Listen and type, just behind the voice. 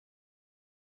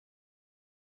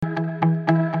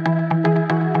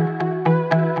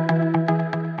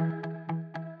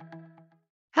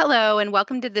Hello, and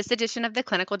welcome to this edition of the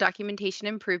Clinical Documentation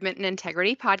Improvement and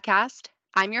Integrity Podcast.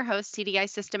 I'm your host, CDI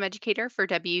System Educator for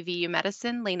WVU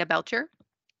Medicine, Leyna Belcher.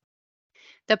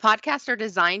 The podcasts are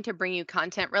designed to bring you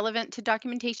content relevant to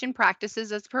documentation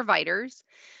practices as providers.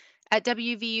 At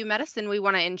WVU Medicine, we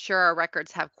want to ensure our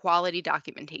records have quality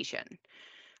documentation.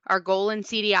 Our goal in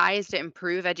CDI is to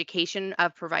improve education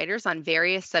of providers on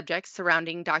various subjects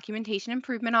surrounding documentation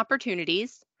improvement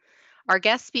opportunities. Our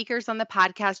guest speakers on the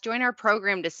podcast join our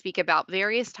program to speak about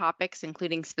various topics,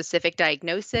 including specific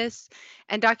diagnosis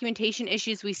and documentation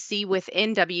issues we see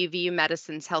within WVU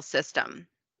Medicine's health system.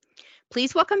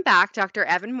 Please welcome back Dr.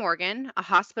 Evan Morgan, a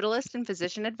hospitalist and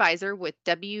physician advisor with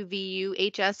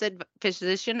WVUHS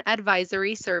Physician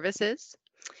Advisory Services.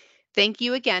 Thank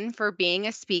you again for being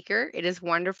a speaker. It is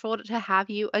wonderful to have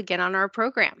you again on our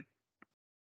program.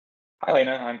 Hi,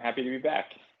 Leyna. I'm happy to be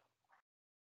back.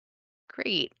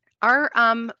 Great. Our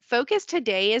focus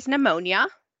today is pneumonia.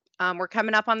 We're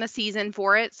coming up on the season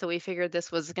for it, so we figured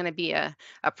this was going to be a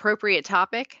appropriate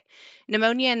topic.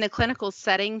 Pneumonia in the clinical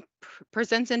setting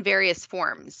presents in various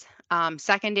forms,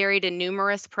 secondary to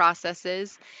numerous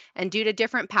processes, and due to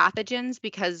different pathogens.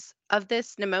 Because of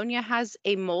this, pneumonia has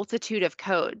a multitude of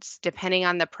codes depending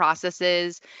on the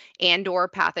processes and/or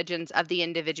pathogens of the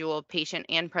individual patient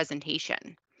and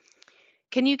presentation.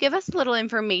 Can you give us a little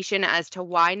information as to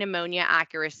why pneumonia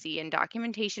accuracy in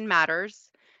documentation matters,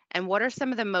 and what are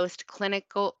some of the most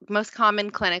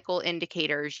common clinical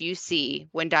indicators you see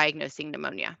when diagnosing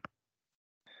pneumonia?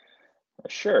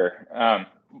 Sure. I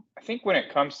think when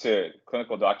it comes to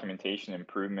clinical documentation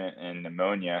improvement in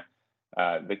pneumonia,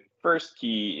 the first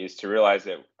key is to realize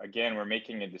that, again, we're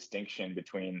making a distinction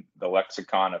between the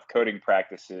lexicon of coding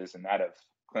practices and that of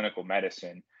clinical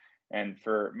medicine. And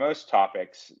for most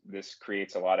topics, this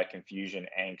creates a lot of confusion,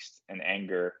 angst, and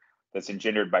anger that's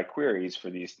engendered by queries for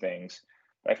these things.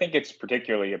 But I think it's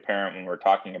particularly apparent when we're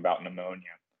talking about pneumonia.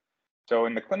 So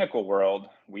in the clinical world,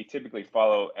 we typically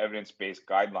follow evidence-based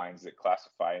guidelines that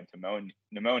classify into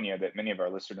pneumonia that many of our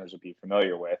listeners will be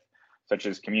familiar with, such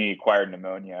as community-acquired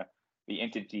pneumonia, the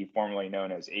entity formerly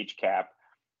known as HCAP,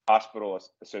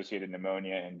 hospital-associated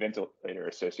pneumonia, and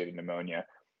ventilator-associated pneumonia.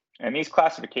 And these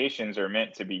classifications are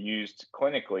meant to be used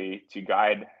clinically to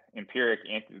guide empiric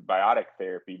antibiotic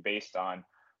therapy based on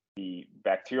the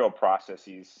bacterial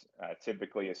processes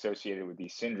typically associated with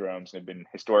these syndromes and have been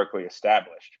historically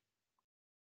established.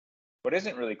 What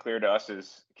isn't really clear to us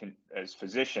as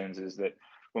physicians is that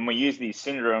when we use these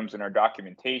syndromes in our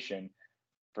documentation,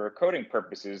 for coding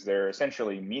purposes, they're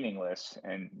essentially meaningless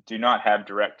and do not have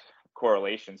direct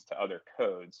correlations to other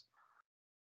codes.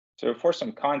 So for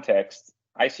some context,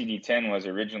 ICD-10 was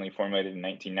originally formulated in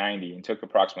 1990 and took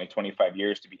approximately 25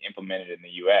 years to be implemented in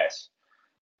the US.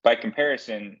 By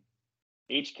comparison,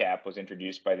 HCAP was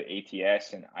introduced by the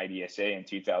ATS and IDSA in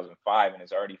 2005 and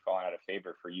has already fallen out of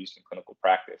favor for use in clinical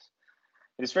practice.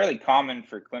 It is fairly common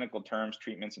for clinical terms,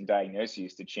 treatments, and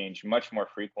diagnoses to change much more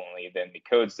frequently than the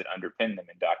codes that underpin them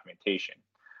in documentation.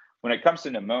 When it comes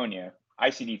to pneumonia,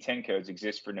 ICD-10 codes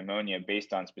exist for pneumonia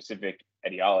based on specific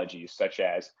etiologies, such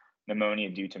as pneumonia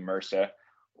due to MRSA,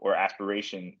 or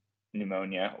aspiration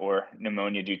pneumonia, or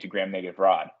pneumonia due to gram-negative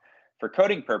rod. For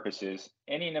coding purposes,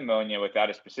 any pneumonia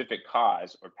without a specific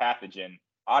cause or pathogen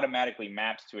automatically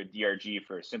maps to a DRG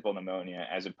for a simple pneumonia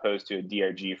as opposed to a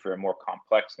DRG for a more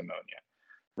complex pneumonia,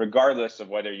 regardless of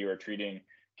whether you are treating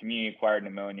community-acquired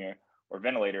pneumonia or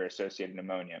ventilator-associated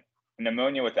pneumonia. A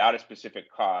pneumonia without a specific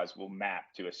cause will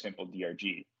map to a simple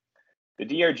DRG. The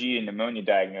DRG in pneumonia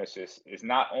diagnosis is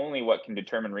not only what can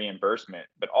determine reimbursement,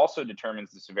 but also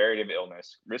determines the severity of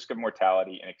illness, risk of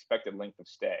mortality, and expected length of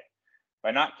stay.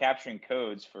 By not capturing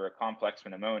codes for a complex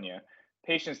pneumonia,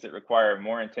 patients that require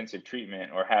more intensive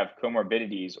treatment or have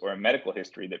comorbidities or a medical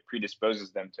history that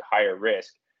predisposes them to higher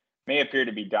risk may appear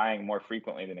to be dying more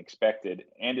frequently than expected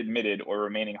and admitted or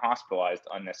remaining hospitalized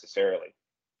unnecessarily.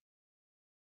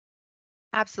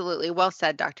 Absolutely. Well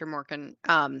said, Dr. Morgan.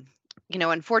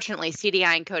 Unfortunately,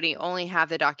 CDI and coding only have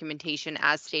the documentation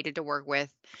as stated to work with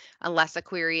unless a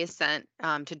query is sent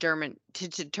to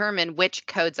determine which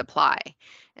codes apply.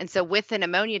 And so with the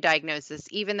pneumonia diagnosis,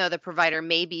 even though the provider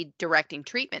may be directing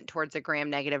treatment towards a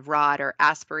gram-negative rod or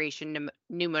aspiration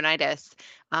pneumonitis,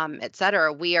 et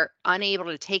cetera, we are unable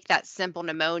to take that simple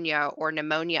pneumonia or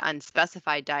pneumonia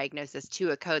unspecified diagnosis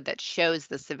to a code that shows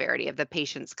the severity of the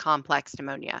patient's complex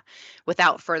pneumonia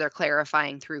without further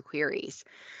clarifying through queries.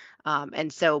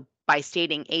 And so by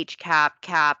stating HCAP,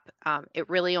 CAP, it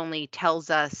really only tells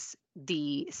us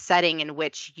the setting in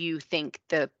which you think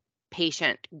the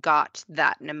patient got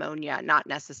that pneumonia, not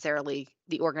necessarily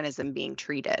the organism being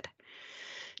treated.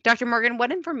 Dr. Morgan,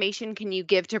 what information can you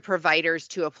give to providers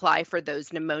to apply for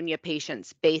those pneumonia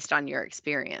patients based on your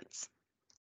experience?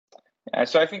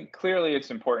 So I think clearly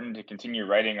it's important to continue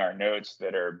writing our notes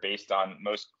that are based on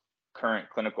most current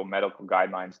clinical medical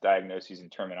guidelines, diagnoses,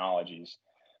 and terminologies.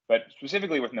 But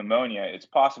specifically with pneumonia, it's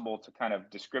possible to kind of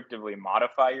descriptively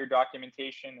modify your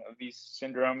documentation of these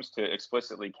syndromes to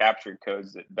explicitly capture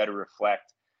codes that better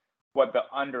reflect what the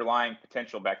underlying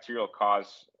potential bacterial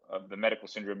cause of the medical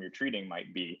syndrome you're treating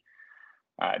might be.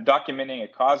 Documenting a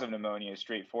cause of pneumonia is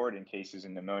straightforward in cases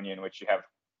of pneumonia in which you have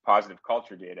positive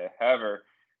culture data. However,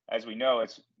 as we know,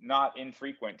 it's not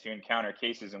infrequent to encounter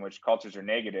cases in which cultures are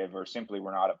negative or simply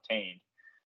were not obtained.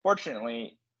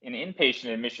 Fortunately, in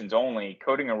inpatient admissions only,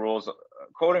 coding rules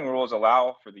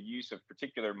allow for the use of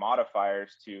particular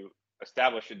modifiers to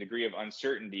establish a degree of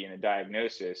uncertainty in a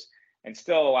diagnosis and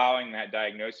still allowing that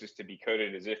diagnosis to be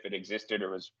coded as if it existed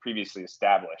or was previously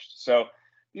established. So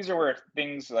these are where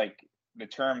things like the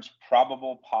terms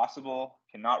probable, possible,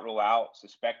 cannot rule out,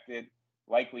 suspected,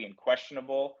 likely, and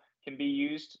questionable can be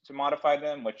used to modify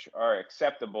them, which are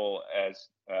acceptable as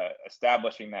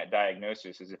establishing that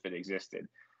diagnosis as if it existed.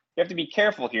 You have to be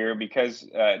careful here because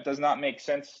it does not make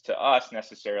sense to us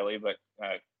necessarily, but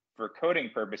for coding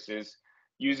purposes,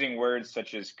 using words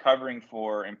such as covering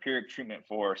for, empiric treatment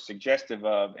for, suggestive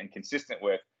of, and consistent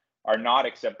with are not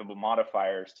acceptable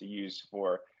modifiers to use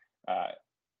for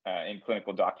in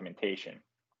clinical documentation.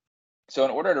 So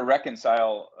in order to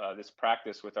reconcile this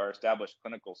practice with our established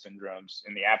clinical syndromes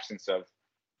in the absence of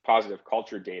positive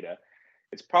culture data,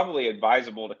 it's probably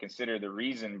advisable to consider the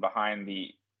reason behind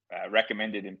the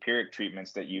recommended empiric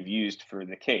treatments that you've used for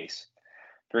the case.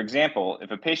 For example,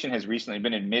 if a patient has recently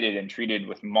been admitted and treated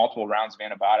with multiple rounds of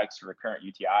antibiotics for recurrent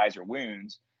UTIs or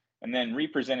wounds, and then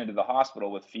represented to the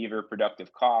hospital with fever,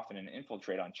 productive cough, and an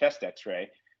infiltrate on chest x-ray,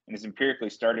 and is empirically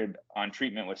started on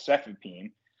treatment with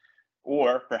cefepime,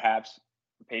 or perhaps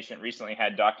the patient recently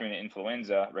had documented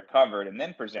influenza, recovered, and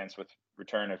then presents with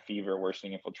return of fever,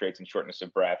 worsening infiltrates, and shortness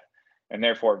of breath, and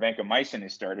therefore vancomycin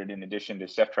is started in addition to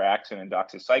ceftriaxone and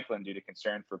doxycycline due to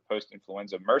concern for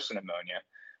post-influenza MRSA pneumonia.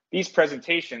 These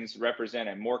presentations represent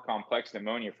a more complex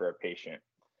pneumonia for a patient.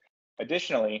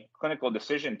 Additionally, clinical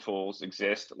decision tools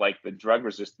exist like the drug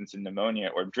resistance in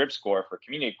pneumonia or DRIP score for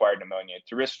community-acquired pneumonia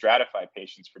to risk stratify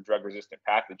patients for drug-resistant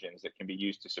pathogens that can be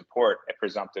used to support a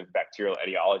presumptive bacterial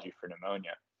etiology for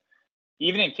pneumonia.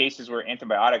 Even in cases where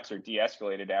antibiotics are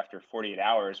de-escalated after 48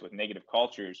 hours with negative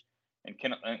cultures and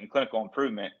clinical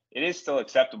improvement, it is still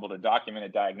acceptable to document a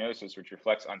diagnosis which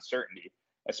reflects uncertainty,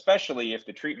 especially if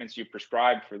the treatments you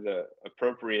prescribed for the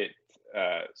appropriate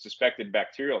suspected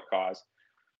bacterial cause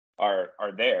are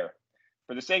there.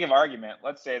 For the sake of argument,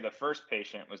 let's say the first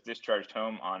patient was discharged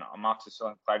home on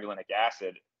amoxicillin clavulanic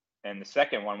acid, and the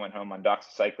second one went home on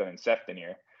doxycycline and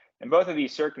ceftonir. In both of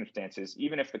these circumstances,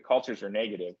 even if the cultures are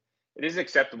negative, it is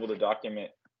acceptable to document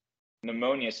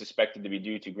pneumonia suspected to be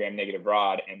due to gram-negative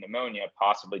rod and pneumonia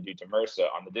possibly due to MRSA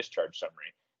on the discharge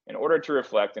summary in order to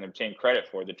reflect and obtain credit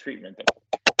for the treatment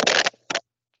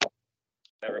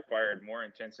that required more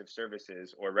intensive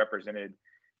services or represented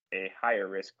a higher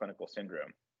risk clinical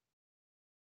syndrome.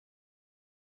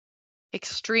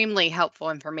 Extremely helpful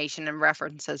information and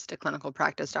references to clinical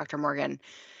practice, Dr. Morgan.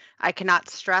 I cannot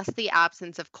stress the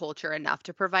absence of culture enough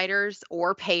to providers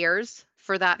or payers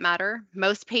for that matter.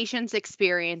 Most patients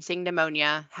experiencing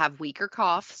pneumonia have weaker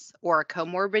coughs or a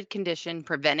comorbid condition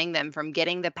preventing them from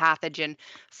getting the pathogen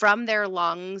from their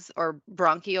lungs or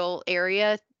bronchial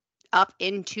area up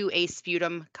into a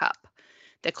sputum cup.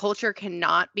 The culture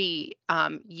cannot be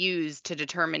used to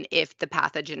determine if the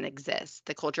pathogen exists.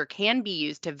 The culture can be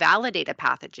used to validate a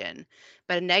pathogen,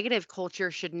 but a negative culture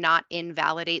should not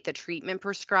invalidate the treatment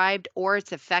prescribed or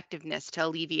its effectiveness to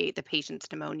alleviate the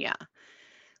patient's pneumonia.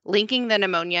 Linking the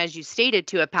pneumonia, as you stated,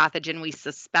 to a pathogen we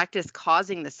suspect is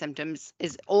causing the symptoms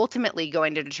is ultimately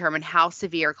going to determine how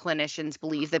severe clinicians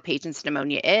believe the patient's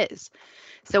pneumonia is.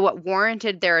 So, what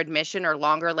warranted their admission or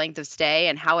longer length of stay,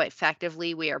 and how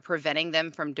effectively we are preventing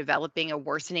them from developing a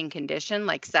worsening condition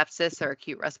like sepsis or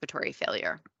acute respiratory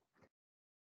failure.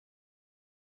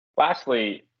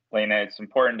 Lastly, Leyna, it's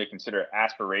important to consider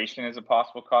aspiration as a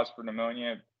possible cause for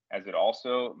pneumonia, as it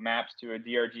also maps to a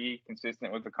DRG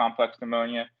consistent with the complex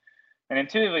pneumonia. And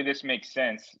intuitively, this makes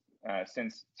sense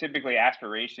since typically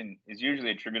aspiration is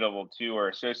usually attributable to or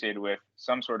associated with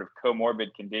some sort of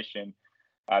comorbid condition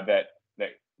that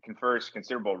confers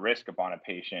considerable risk upon a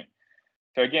patient.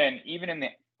 So again, even in the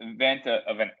event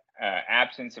of an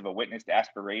absence of a witnessed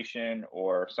aspiration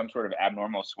or some sort of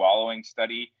abnormal swallowing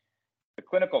study, the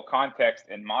clinical context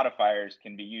and modifiers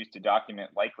can be used to document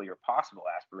likely or possible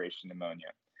aspiration pneumonia.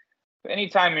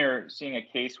 Anytime you're seeing a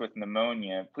case with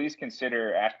pneumonia, please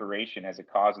consider aspiration as a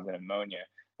cause of the pneumonia,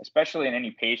 especially in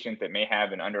any patient that may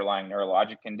have an underlying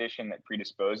neurologic condition that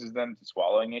predisposes them to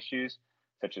swallowing issues,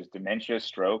 such as dementia,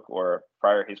 stroke, or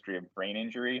prior history of brain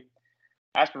injury.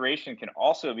 Aspiration can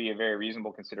also be a very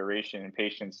reasonable consideration in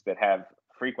patients that have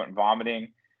frequent vomiting,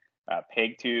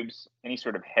 peg tubes, any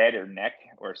sort of head or neck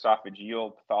or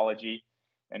esophageal pathology,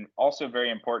 and also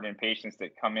very important in patients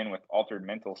that come in with altered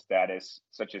mental status,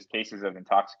 such as cases of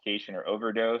intoxication or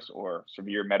overdose or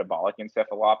severe metabolic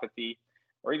encephalopathy,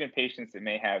 or even patients that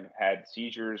may have had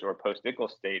seizures or post-ical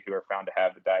state who are found to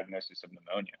have the diagnosis of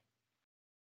pneumonia.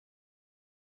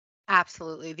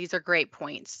 Absolutely. These are great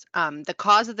points. The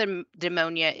cause of the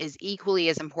pneumonia is equally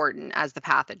as important as the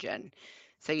pathogen.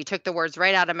 So you took the words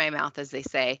right out of my mouth, as they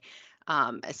say.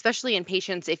 Especially in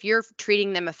patients, if you're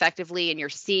treating them effectively and you're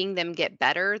seeing them get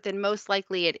better, then most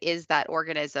likely it is that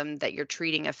organism that you're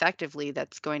treating effectively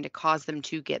that's going to cause them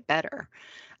to get better.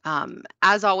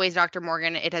 As always, Dr.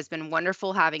 Morgan, it has been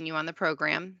wonderful having you on the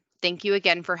program. Thank you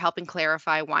again for helping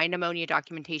clarify why pneumonia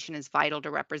documentation is vital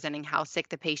to representing how sick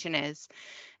the patient is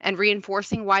and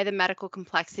reinforcing why the medical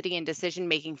complexity and decision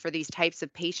making for these types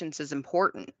of patients is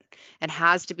important and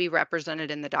has to be represented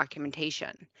in the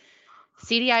documentation.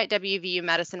 CDI at WVU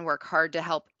Medicine work hard to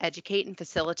help educate and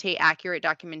facilitate accurate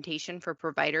documentation for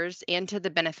providers and to the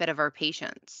benefit of our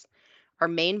patients. Our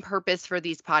main purpose for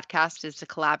these podcasts is to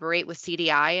collaborate with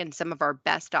CDI and some of our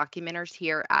best documenters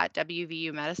here at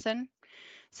WVU Medicine.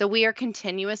 So we are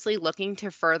continuously looking to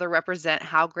further represent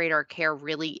how great our care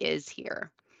really is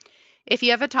here. If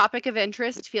you have a topic of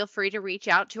interest, feel free to reach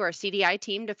out to our CDI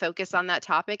team to focus on that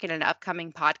topic in an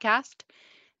upcoming podcast.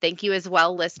 Thank you as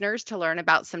well, listeners, to learn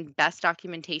about some best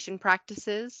documentation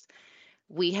practices.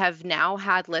 We have now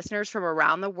had listeners from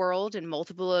around the world in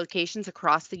multiple locations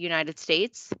across the United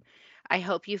States. I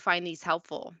hope you find these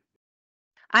helpful.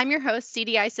 I'm your host,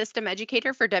 CDI System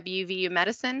Educator for WVU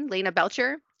Medicine, Leyna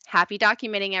Belcher. Happy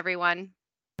documenting, everyone.